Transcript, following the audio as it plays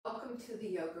to the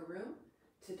yoga room.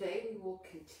 Today we will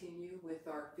continue with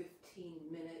our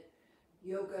 15-minute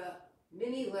yoga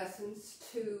mini lessons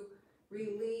to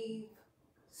relieve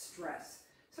stress.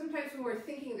 Sometimes when we're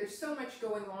thinking there's so much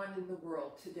going on in the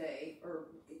world today, or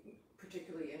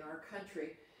particularly in our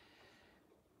country,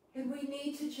 and we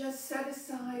need to just set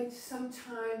aside some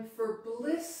time for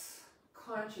bliss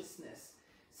consciousness.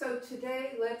 So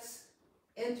today let's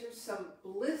enter some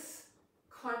bliss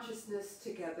consciousness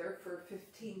together for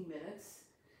 15 minutes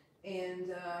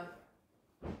and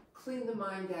clean the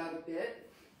mind out a bit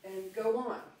and go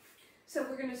on. So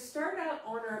we're going to start out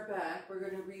on our back. We're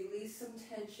going to release some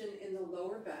tension in the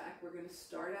lower back. We're going to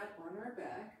start out on our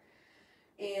back,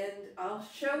 and I'll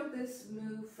show this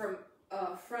move from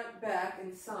front, back,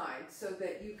 and side so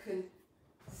that you can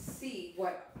see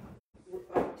what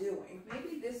I'm doing.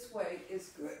 Maybe this way is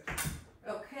good.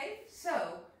 Okay,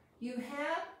 so you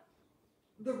have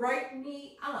the right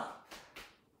knee up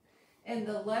and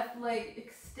the left leg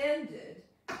extended,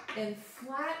 and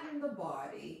flatten the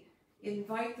body.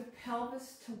 Invite the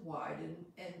pelvis to widen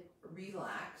and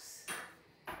relax.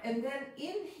 And then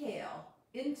inhale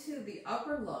into the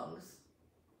upper lungs.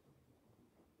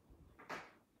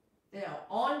 Now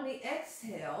on the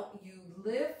exhale, you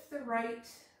lift the right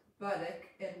buttock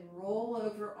and roll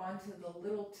over onto the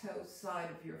little toe side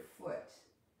of your foot.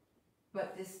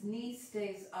 But this knee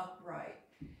stays upright,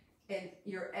 and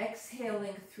you're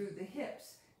exhaling through the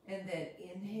hips. And then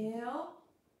inhale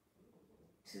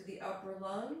to the upper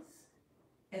lungs,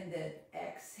 and then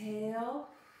exhale.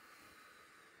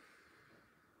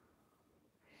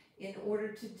 In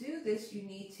order to do this, you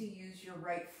need to use your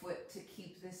right foot to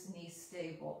keep this knee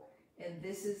stable. And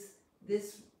this is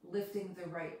lifting the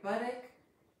right buttock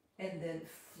and then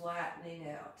flattening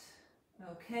out.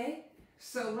 Okay,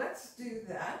 so let's do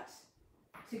that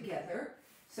together.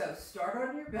 So start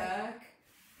on your back,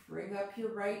 bring up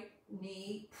your right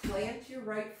knee, plant your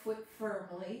right foot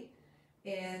firmly,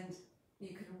 and you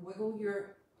can wiggle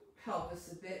your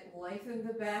pelvis a bit, lengthen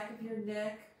the back of your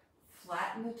neck,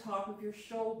 flatten the top of your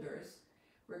shoulders.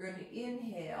 We're going to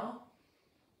inhale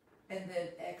and then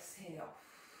exhale.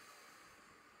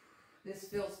 This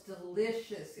feels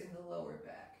delicious in the lower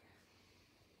back.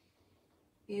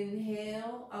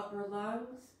 Inhale, upper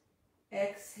lungs,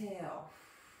 exhale.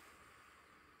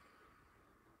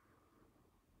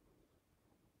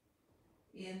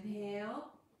 Inhale,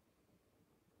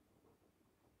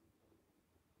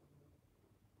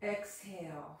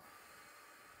 exhale.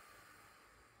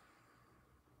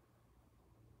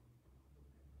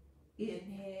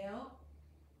 Inhale,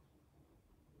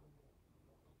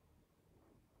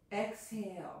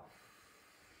 exhale.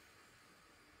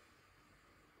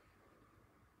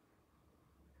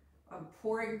 I'm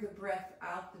pouring the breath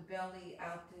out the belly,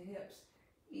 out the hips.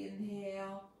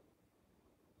 Inhale,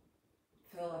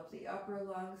 fill up the upper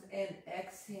lungs, and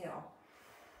exhale.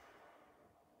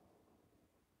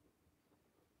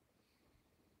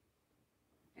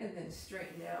 And then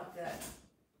straighten out that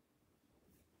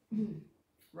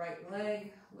right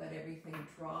leg. Let everything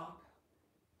drop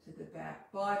to the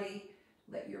back body.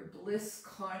 Let your bliss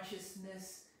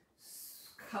consciousness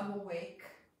come awake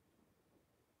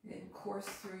and course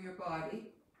through your body.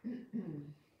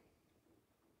 And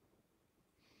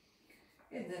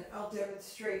then I'll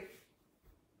demonstrate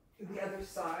the other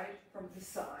side from the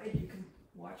side. You can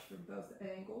watch from both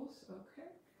angles. Okay.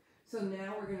 So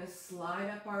now we're going to slide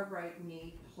up our right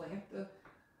knee, plant the,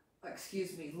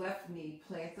 left knee,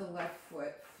 plant the left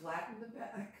foot, flatten the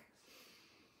back.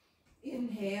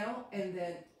 Inhale and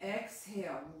then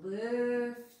exhale.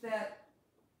 Lift that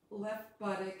left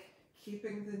buttock,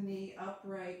 keeping the knee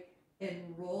upright,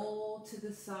 and roll to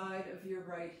the side of your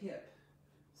right hip,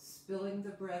 spilling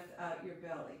the breath out your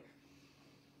belly.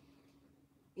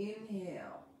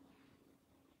 Inhale.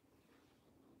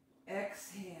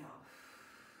 Exhale.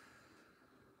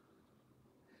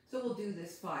 So we'll do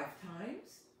this 5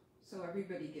 times. So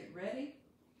everybody get ready.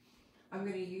 I'm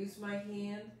going to use my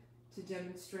hand to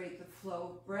demonstrate the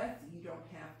flow of breath. You don't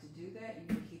have to do that. You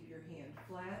can keep your hand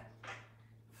flat.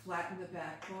 Flatten the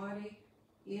back body.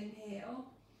 Inhale.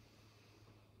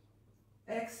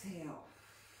 Exhale.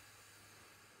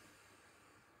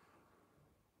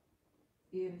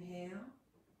 Inhale.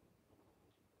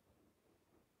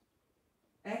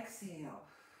 Exhale.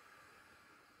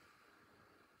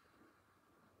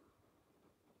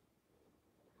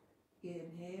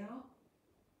 Inhale.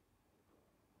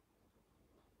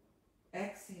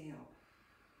 Exhale.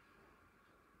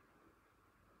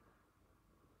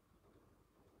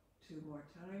 2 more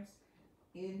times.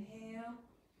 Inhale.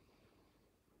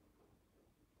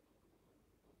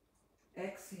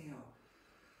 Exhale.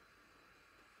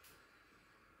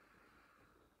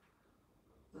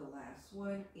 last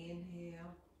one.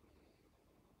 Inhale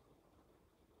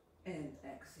and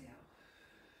exhale.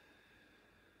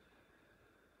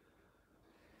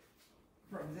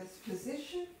 From this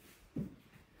position,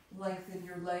 lengthen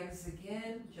your legs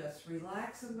again. Just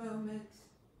relax a moment.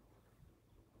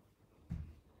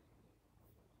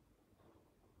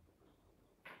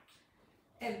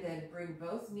 And then bring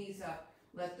both knees up.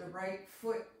 Let the right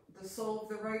foot, the sole of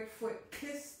the right foot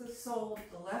kiss the sole of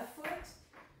the left foot.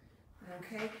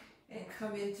 Okay, and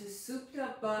come into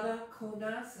Supta Baddha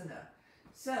Konasana.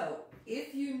 So,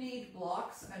 if you need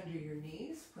blocks under your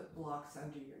knees, put blocks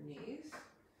under your knees.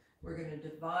 We're going to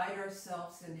divide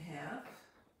ourselves in half.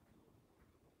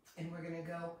 And we're going to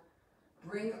go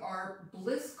bring our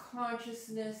bliss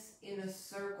consciousness in a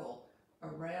circle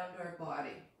around our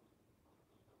body.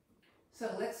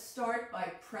 So let's start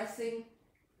by pressing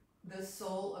the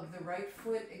sole of the right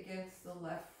foot against the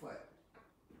left foot.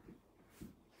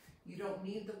 You don't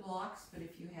need the blocks, but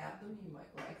if you have them, you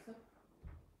might like them.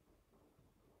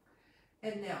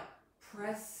 And now,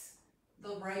 press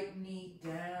the right knee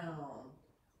down.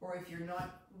 Or if you're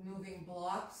not moving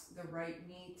blocks, the right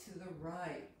knee to the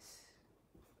right.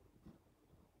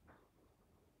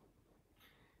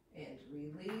 And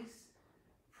release.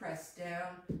 Press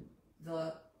down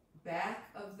the back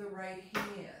of the right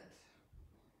hand.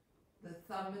 The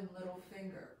thumb and little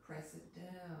finger. Press it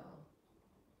down.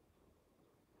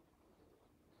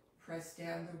 Press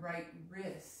down the right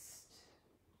wrist.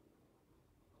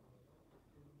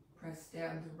 Press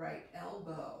down the right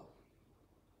elbow.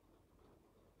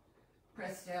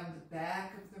 Press down the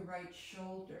back of the right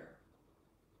shoulder.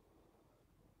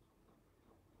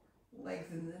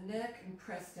 Lengthen the neck and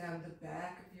press down the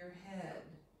back of your head.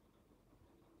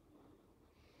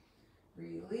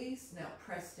 Release. Now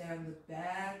press down the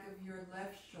back of your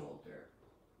left shoulder.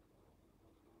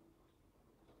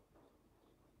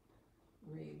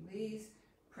 Release.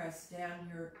 Press down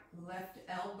your left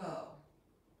elbow.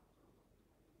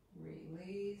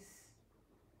 Release.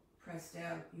 Press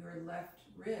down your left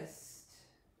wrist.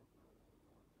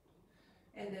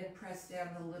 And then press down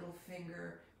the little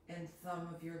finger and thumb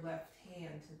of your left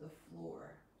hand to the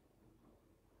floor.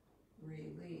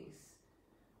 Release.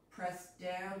 Press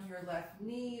down your left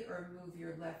knee or move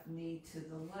your left knee to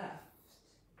the left.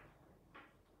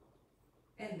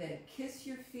 And then kiss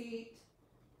your feet.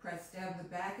 Press down the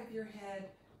back of your head.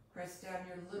 Press down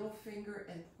your little finger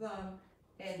and thumb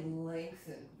and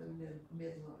lengthen the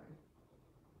midline.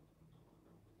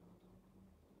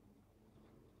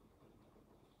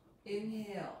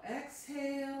 Inhale,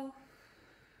 exhale.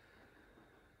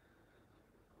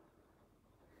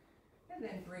 And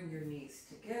then bring your knees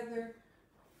together.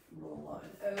 Roll on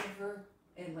over.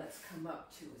 And let's come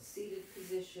up to a seated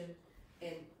position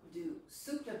and do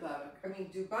Baddha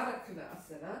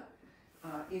Konasana.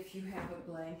 If you have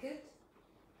a blanket,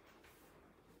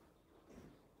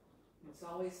 it's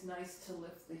always nice to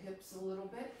lift the hips a little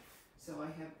bit. So I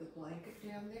have the blanket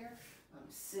down there. I'm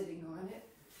sitting on it,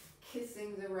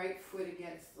 kissing the right foot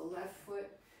against the left foot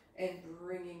and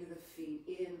bringing the feet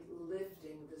in,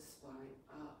 lifting the spine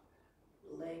up,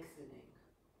 lengthening.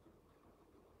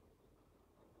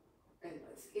 And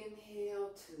let's inhale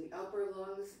to the upper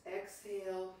lungs,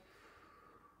 exhale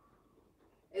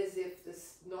as if the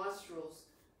nostrils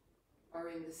are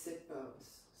in the sit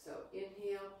bones. So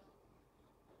inhale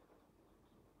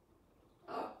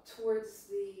up towards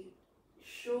the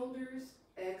shoulders,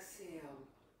 exhale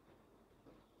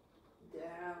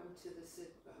down to the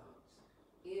sit bones.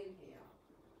 Inhale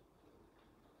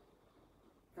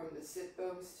from the sit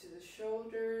bones to the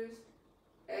shoulders,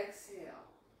 exhale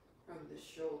from the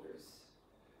shoulders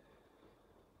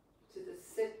to the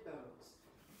sit bones.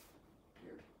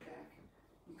 Your back,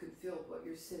 you can feel what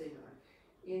you're sitting on.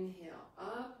 Inhale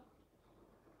up,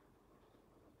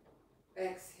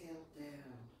 exhale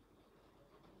down.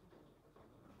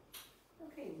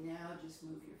 Okay, now just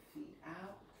move your feet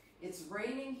out. It's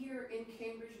raining here in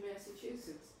Cambridge,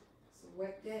 Massachusetts. It's a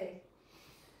wet day.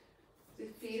 The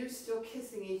feet are still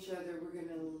kissing each other. We're going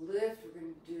to lift. We're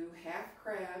going to do half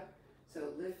crab.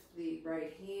 So lift the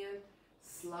right hand,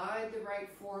 slide the right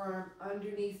forearm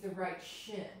underneath the right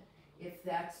shin. If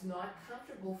that's not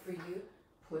comfortable for you,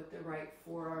 put the right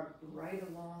forearm right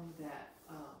along that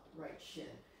right shin.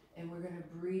 And we're going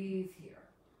to breathe here.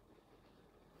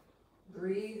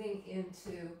 Breathing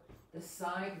into the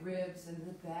side ribs and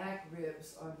the back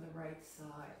ribs on the right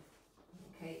side.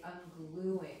 Okay,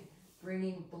 ungluing,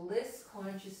 bringing bliss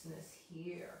consciousness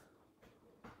here.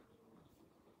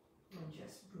 And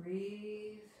just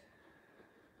breathe.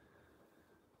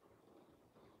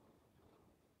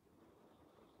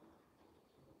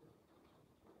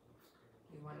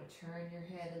 You want to turn your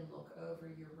head and look over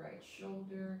your right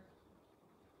shoulder.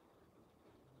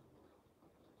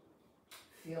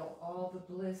 Feel all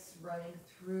the bliss running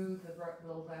through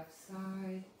the left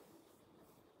side.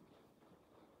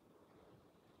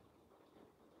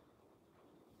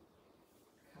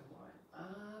 Come on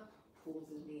up, pull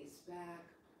the knees back,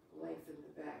 lengthen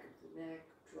the back of the neck,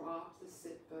 drop the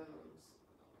sit bones.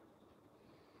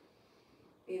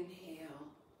 Inhale,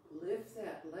 lift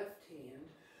that left hand,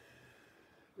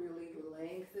 really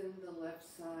lengthen the left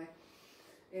side.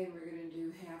 And we're going to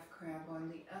do half crab on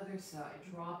the other side,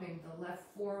 dropping the left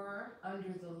forearm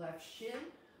under the left shin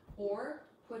or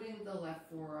putting the left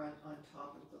forearm on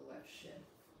top of the left shin.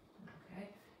 Okay,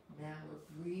 now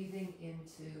we're breathing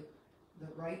into the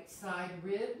right side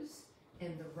ribs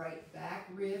and the right back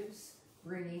ribs,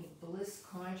 bringing bliss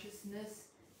consciousness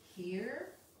here.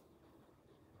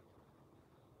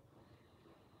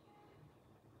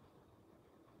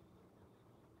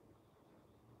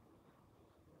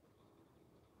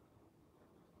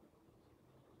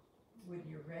 When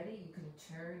you're ready, you can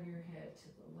turn your head to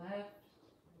the left.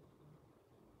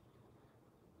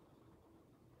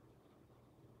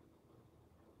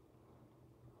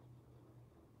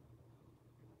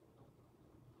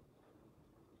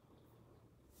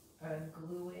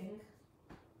 Ungluing.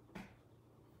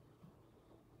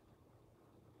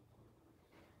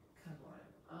 Come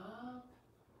on up.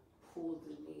 Pull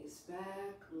the knees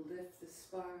back. Lift the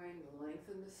spine.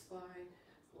 Lengthen the spine.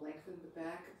 Lengthen the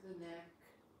back of the neck.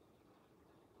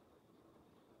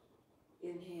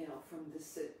 Inhale from the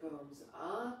sit bones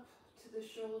up to the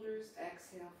shoulders.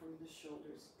 Exhale from the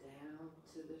shoulders down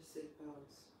to the sit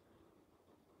bones.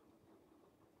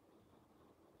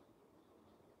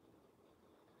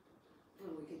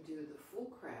 And we can do the full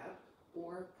crab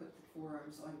or put the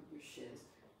forearms on your shins.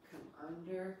 Come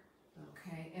under.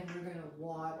 Okay, and we're going to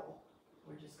waddle.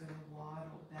 We're just going to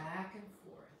waddle back and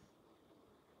forth.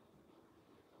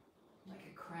 Like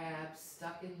a crab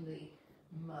stuck in the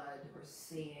mud or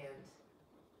sand.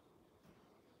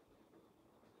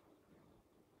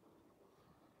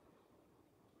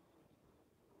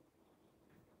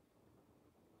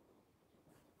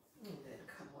 And then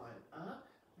come on up.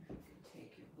 You can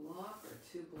take your block or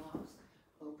 2 blocks,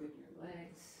 open your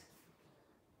legs,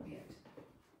 and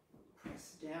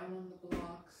press down on the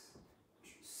blocks,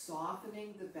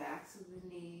 softening the backs of the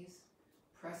knees,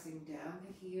 pressing down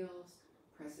the heels,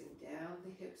 pressing down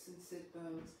the hips and sit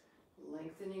bones,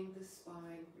 lengthening the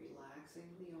spine, relaxing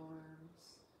the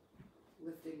arms,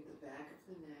 lifting the back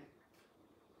of the neck.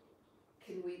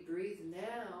 Can we breathe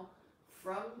now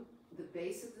from the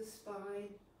base of the spine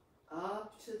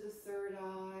up to the third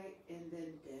eye and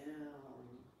then down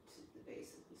to the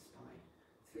base of the spine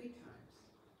 3 times,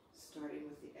 starting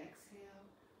with the exhale.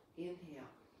 Inhale.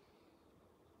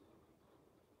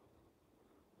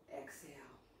 Exhale.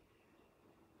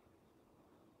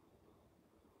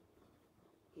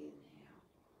 Inhale.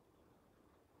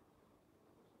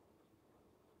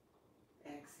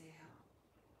 Exhale.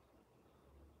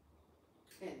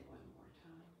 And one more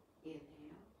time.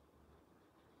 Inhale.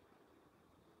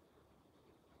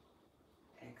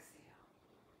 Exhale.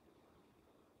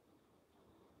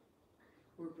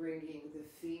 We're bringing the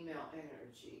female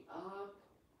energy up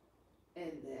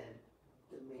and then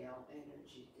the male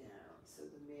energy down. So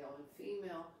the male and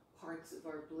female parts of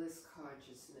our bliss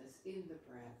consciousness in the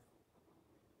breath.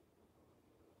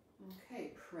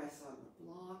 Okay, press on the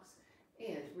blocks,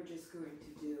 and we're just going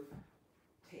to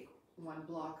take 1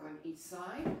 block on each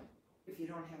side. If you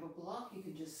don't have a block, you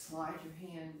can just slide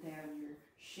your hand down your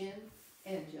shin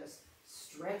and just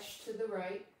stretch to the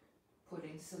right,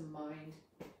 putting some mind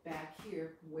back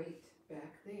here, weight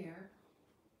back there,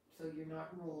 so you're not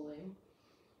rolling.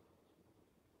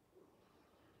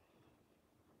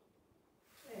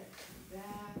 And come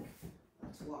back.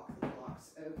 Let's walk the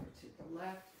blocks over to the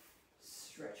left.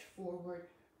 Stretch forward,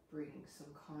 bringing some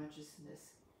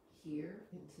consciousness here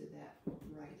into that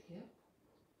right hip.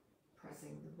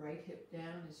 Pressing the right hip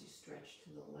down as you stretch to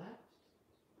the left.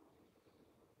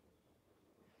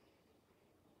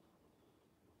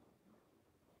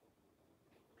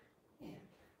 And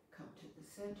come to the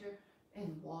center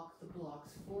and walk the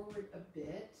blocks forward a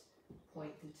bit.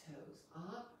 Point the toes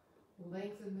up.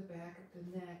 Lengthen the back of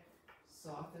the neck.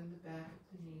 Soften the back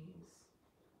of the knees.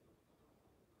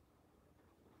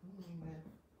 And then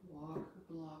walk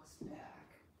the blocks back.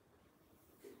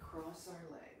 Cross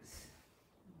our legs.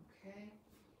 Okay?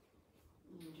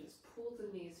 And just pull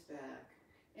the knees back.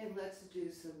 And let's do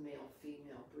some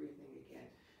male-female breathing again.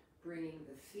 Bringing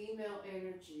the female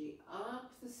energy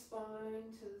up the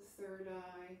spine to the third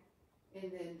eye.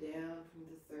 And then down from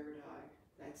the third eye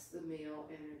That's the male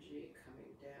energy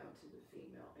coming down to the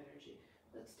female energy.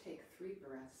 Let's take 3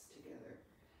 breaths together,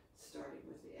 starting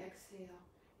with the exhale.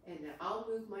 And now I'll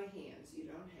move my hands. You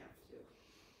don't have to.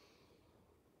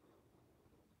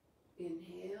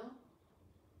 Inhale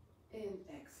and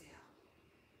exhale.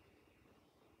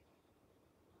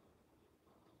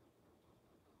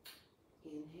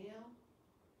 Inhale.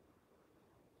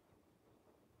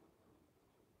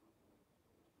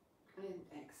 And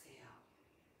exhale.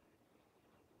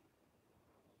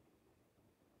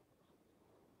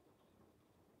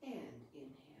 And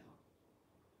inhale.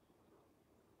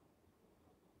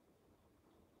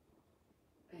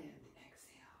 And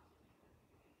exhale.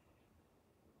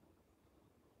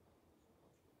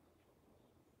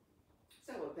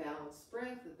 So a balanced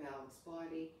breath, a balanced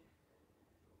body,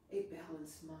 a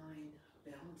balanced mind,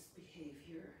 balanced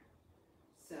behavior.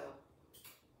 So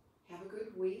have a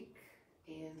good week,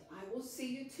 and I will see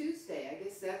you Tuesday. I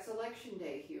guess that's election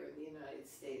day here in the United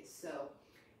States. So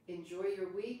enjoy your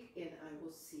week, and I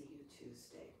will see you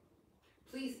Tuesday.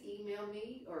 Please email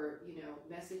me or,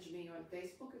 message me on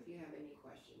Facebook if you have any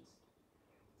questions.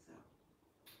 So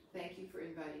thank you for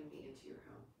inviting me into your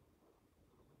home.